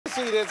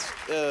See this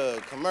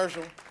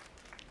commercial?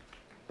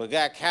 The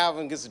guy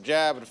Calvin gets a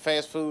job at a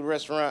fast food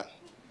restaurant.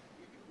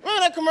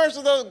 Remember that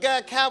commercial, though?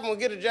 Guy Calvin will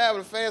get a job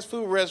at a fast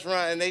food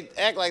restaurant, and they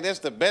act like that's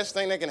the best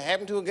thing that can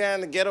happen to a guy in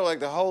the ghetto, like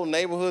the whole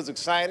neighborhood's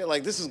excited,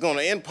 like this is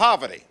gonna end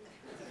poverty.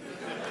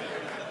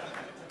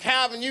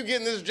 Calvin, you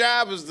getting this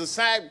job is the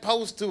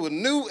signpost to a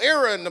new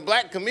era in the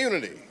black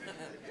community.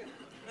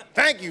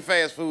 Thank you,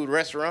 fast food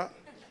restaurant.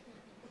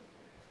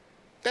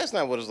 That's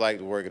not what it's like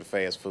to work at a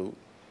fast food.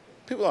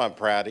 People aren't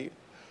proud of you.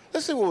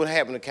 Let's see what would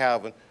happen to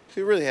Calvin if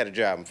he really had a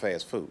job in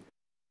fast food.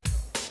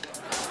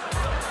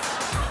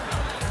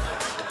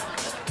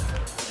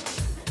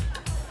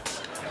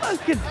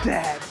 Look at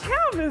that.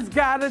 Calvin's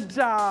got a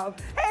job.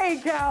 Hey,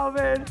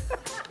 Calvin.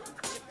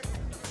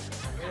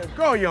 Way to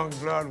go, young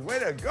blood. Way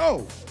to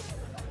go.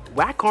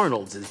 Whack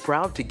Arnold's is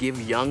proud to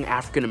give young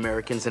African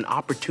Americans an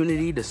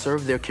opportunity to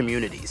serve their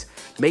communities,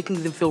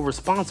 making them feel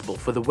responsible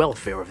for the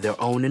welfare of their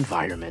own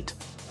environment.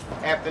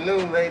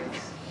 Afternoon,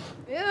 ladies.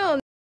 Ew,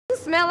 you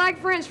smell like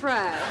French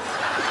fries.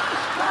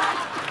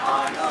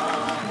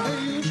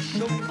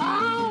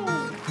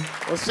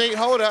 Well, see,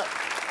 hold up.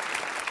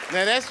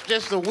 Now, that's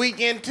just a week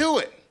into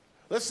it.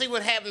 Let's see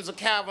what happens to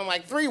Calvin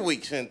like 3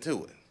 weeks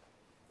into it.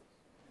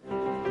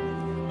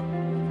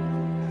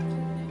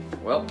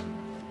 Well,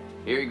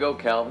 here you go,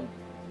 Calvin.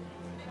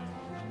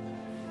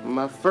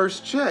 My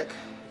first check.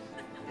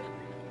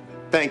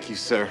 Thank you,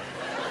 sir.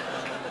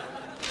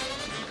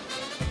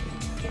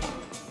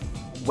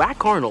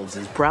 Whack Arnold's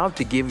is proud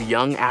to give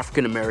young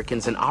African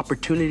Americans an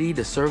opportunity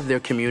to serve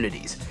their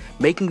communities,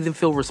 making them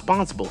feel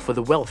responsible for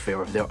the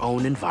welfare of their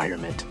own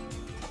environment.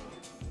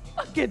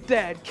 Look at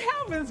that.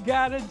 Calvin's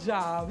got a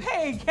job.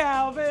 Hey,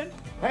 Calvin.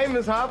 Hey,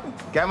 Miss Harper.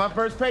 Got my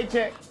first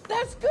paycheck.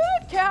 That's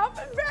good,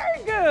 Calvin.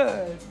 Very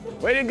good.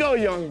 Way to go,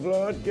 young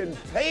blood. Getting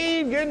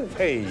paid, getting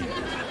paid.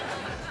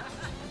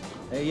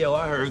 Hey, yo,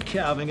 I heard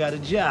Calvin got a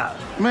job.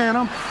 Man,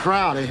 I'm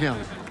proud of him.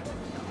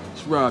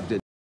 Let's rob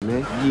that,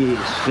 man.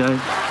 Yeah, son.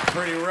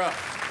 Pretty rough.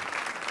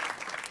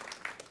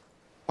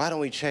 Why don't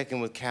we check in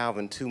with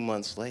Calvin 2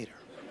 months later?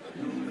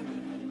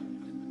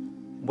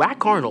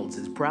 Whack Arnold's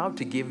is proud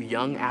to give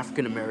young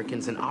African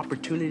Americans an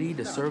opportunity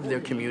to serve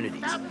their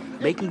communities,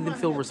 making them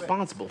feel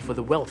responsible for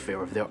the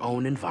welfare of their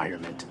own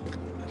environment.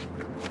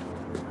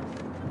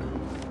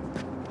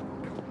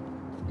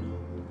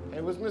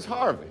 Hey, where's Miss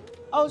Harvey?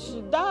 Oh,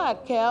 she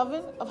died,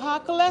 Calvin, of high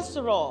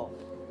cholesterol.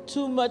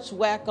 Too much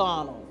Whack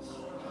Arnold's.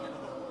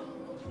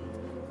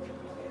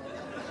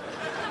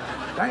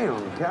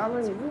 Damn,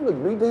 Calvin, you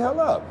look beat the hell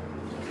up.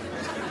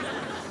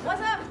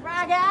 What's up,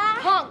 fry guy?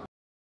 Punk.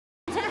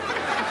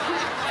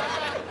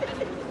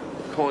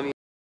 Corny.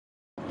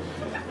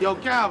 Yo,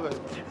 Calvin,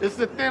 it's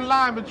the thin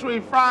line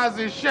between fries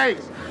and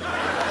shakes.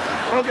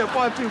 Okay,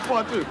 part two.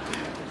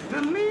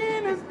 The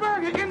leanest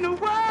burger in the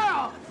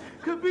world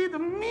could be the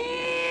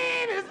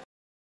meanest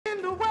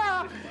in the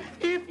world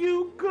if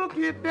you cook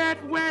it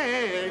that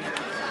way.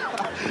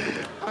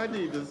 I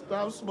need to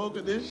stop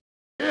smoking this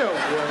shit, boy.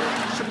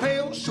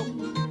 Chappelle Show.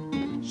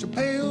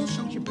 Chappelle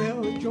Show.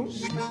 Chappelle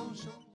Show.